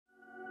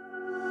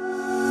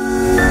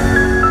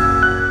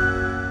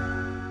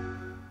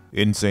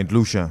In Saint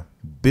Lucia,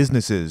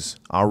 businesses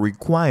are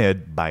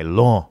required by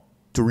law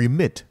to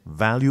remit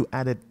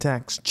value-added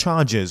tax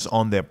charges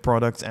on their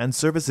products and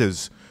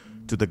services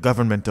to the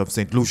government of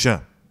Saint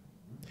Lucia.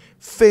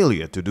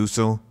 Failure to do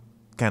so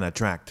can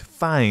attract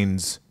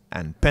fines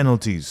and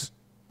penalties.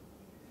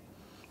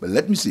 But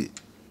let me say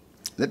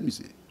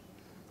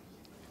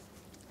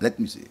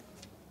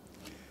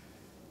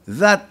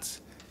that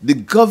the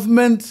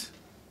government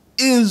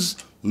is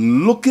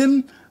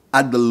looking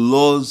at the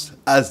laws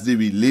as they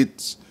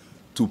relate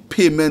to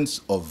payments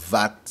of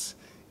VAT,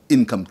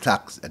 income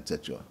tax,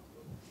 etc.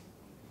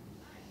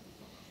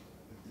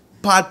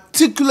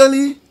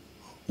 Particularly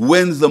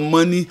when the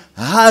money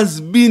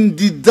has been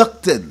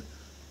deducted,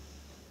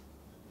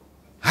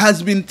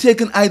 has been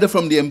taken either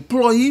from the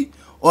employee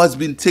or has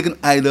been taken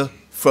either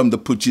from the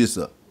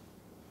purchaser.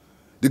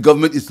 The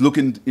government is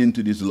looking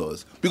into these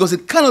laws because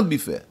it cannot be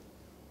fair.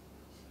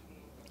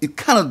 It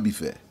cannot be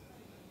fair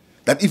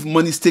that if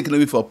money is taken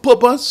away for a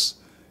purpose,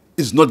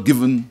 it's not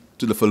given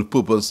to the full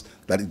purpose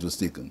that it was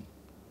taken.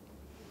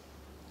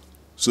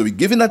 So we're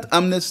giving that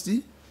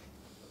amnesty.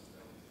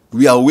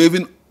 We are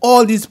waiving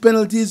all these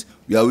penalties.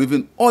 We are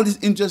waiving all these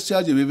interest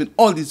charges. We're waiving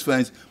all these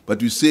fines.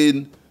 But we're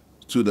saying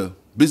to the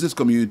business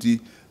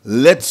community,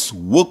 let's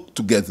work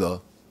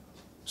together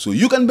so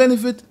you can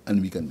benefit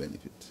and we can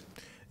benefit.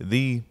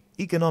 The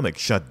economic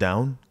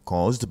shutdown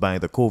caused by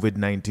the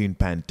COVID-19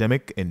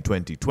 pandemic in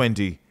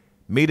 2020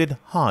 made it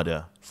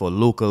harder for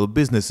local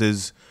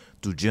businesses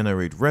to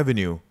generate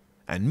revenue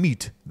and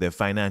meet their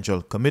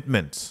financial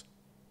commitments.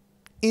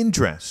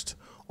 Interest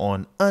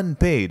on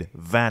unpaid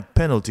VAT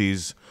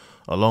penalties,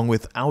 along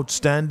with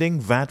outstanding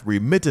VAT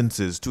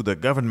remittances to the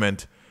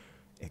government,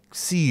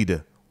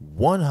 exceed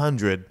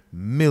 100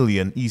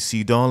 million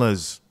EC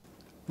dollars.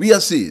 We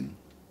are saying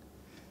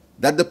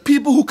that the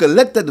people who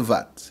collected the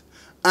VAT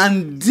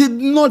and did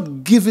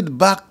not give it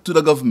back to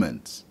the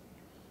government,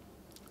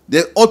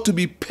 there ought to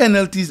be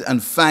penalties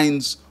and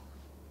fines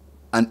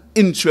and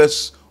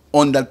interest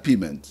on that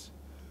payment.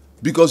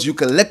 Because you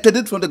collected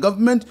it from the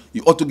government,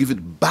 you ought to give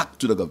it back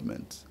to the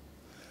government.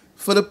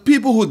 For the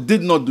people who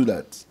did not do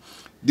that,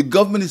 the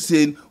government is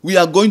saying, we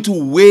are going to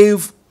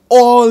waive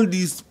all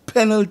these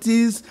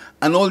penalties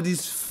and all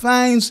these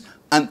fines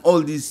and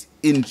all these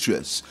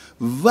interests.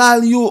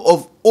 Value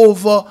of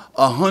over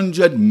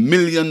 $100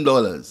 million.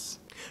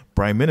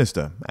 Prime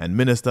Minister and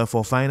Minister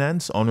for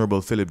Finance,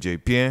 Honorable Philip J.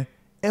 Pierre,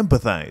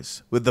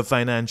 empathize with the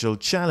financial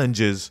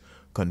challenges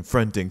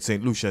confronting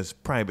St. Lucia's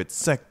private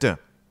sector.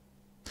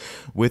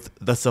 With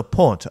the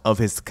support of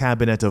his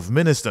cabinet of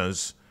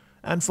ministers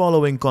and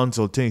following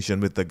consultation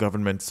with the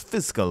government's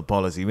fiscal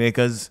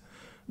policymakers,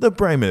 the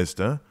Prime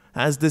Minister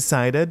has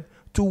decided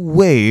to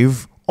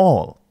waive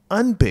all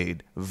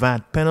unpaid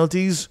VAT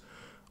penalties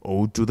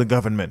owed to the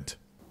government.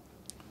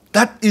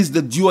 That is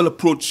the dual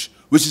approach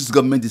which this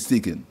government is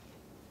taking.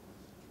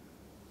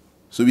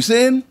 So we're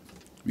saying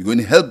we're going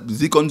to help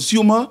the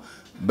consumer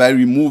by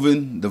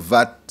removing the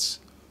VAT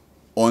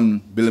on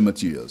bill of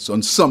materials,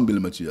 on some bill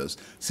of materials,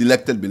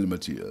 selected bill of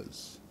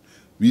materials.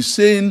 We're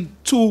saying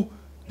to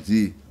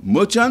the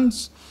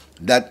merchants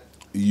that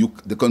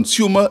the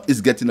consumer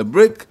is getting a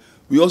break.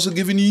 We're also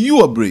giving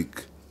you a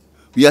break.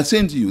 We are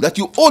saying to you that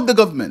you owe the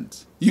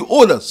government, you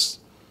owe us.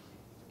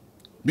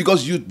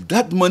 Because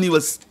that money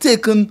was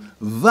taken,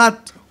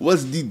 VAT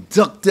was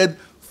deducted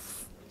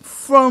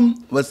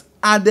was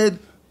added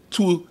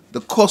to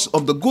the cost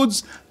of the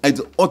goods, and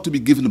it ought to be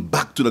given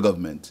back to the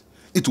government.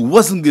 It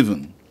wasn't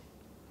given.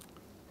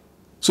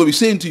 So we're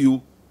saying to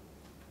you,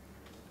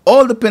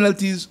 all the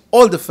penalties,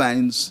 all the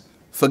fines,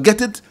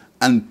 forget it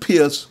and pay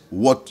us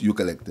what you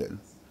collected.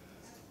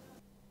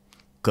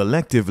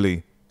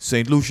 Collectively,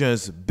 St.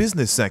 Lucia's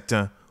business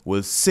sector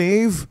will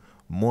save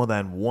more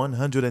than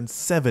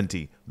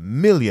 170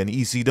 million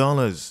EC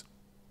dollars.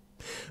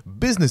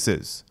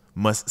 Businesses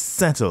must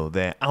settle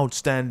their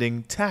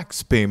outstanding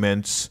tax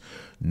payments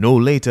no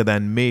later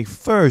than May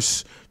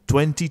 1st,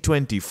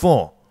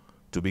 2024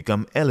 to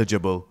become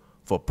eligible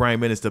for Prime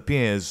Minister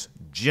Pierre's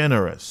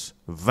generous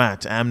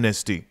VAT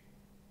amnesty.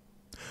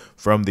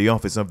 From the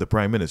Office of the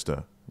Prime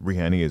Minister,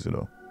 Rihani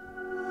Izulo.